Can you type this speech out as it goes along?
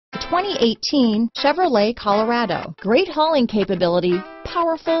2018 Chevrolet Colorado. Great hauling capability,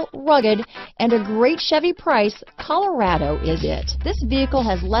 powerful, rugged, and a great Chevy price, Colorado is it. This vehicle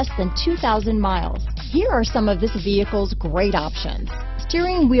has less than 2,000 miles. Here are some of this vehicle's great options: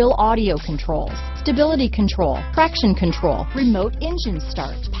 steering wheel audio controls, stability control, traction control, remote engine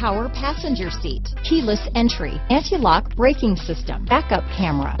start, power passenger seat, keyless entry, anti-lock braking system, backup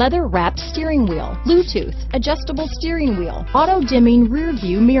camera, leather-wrapped steering wheel, Bluetooth, adjustable steering wheel, auto-dimming rear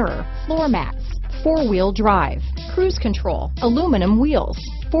view mirror, floor mats, four-wheel drive, cruise control, aluminum wheels,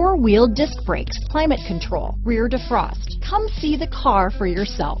 four-wheel disc brakes, climate control, rear defrost. Come see the car for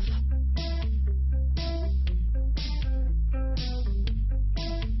yourself.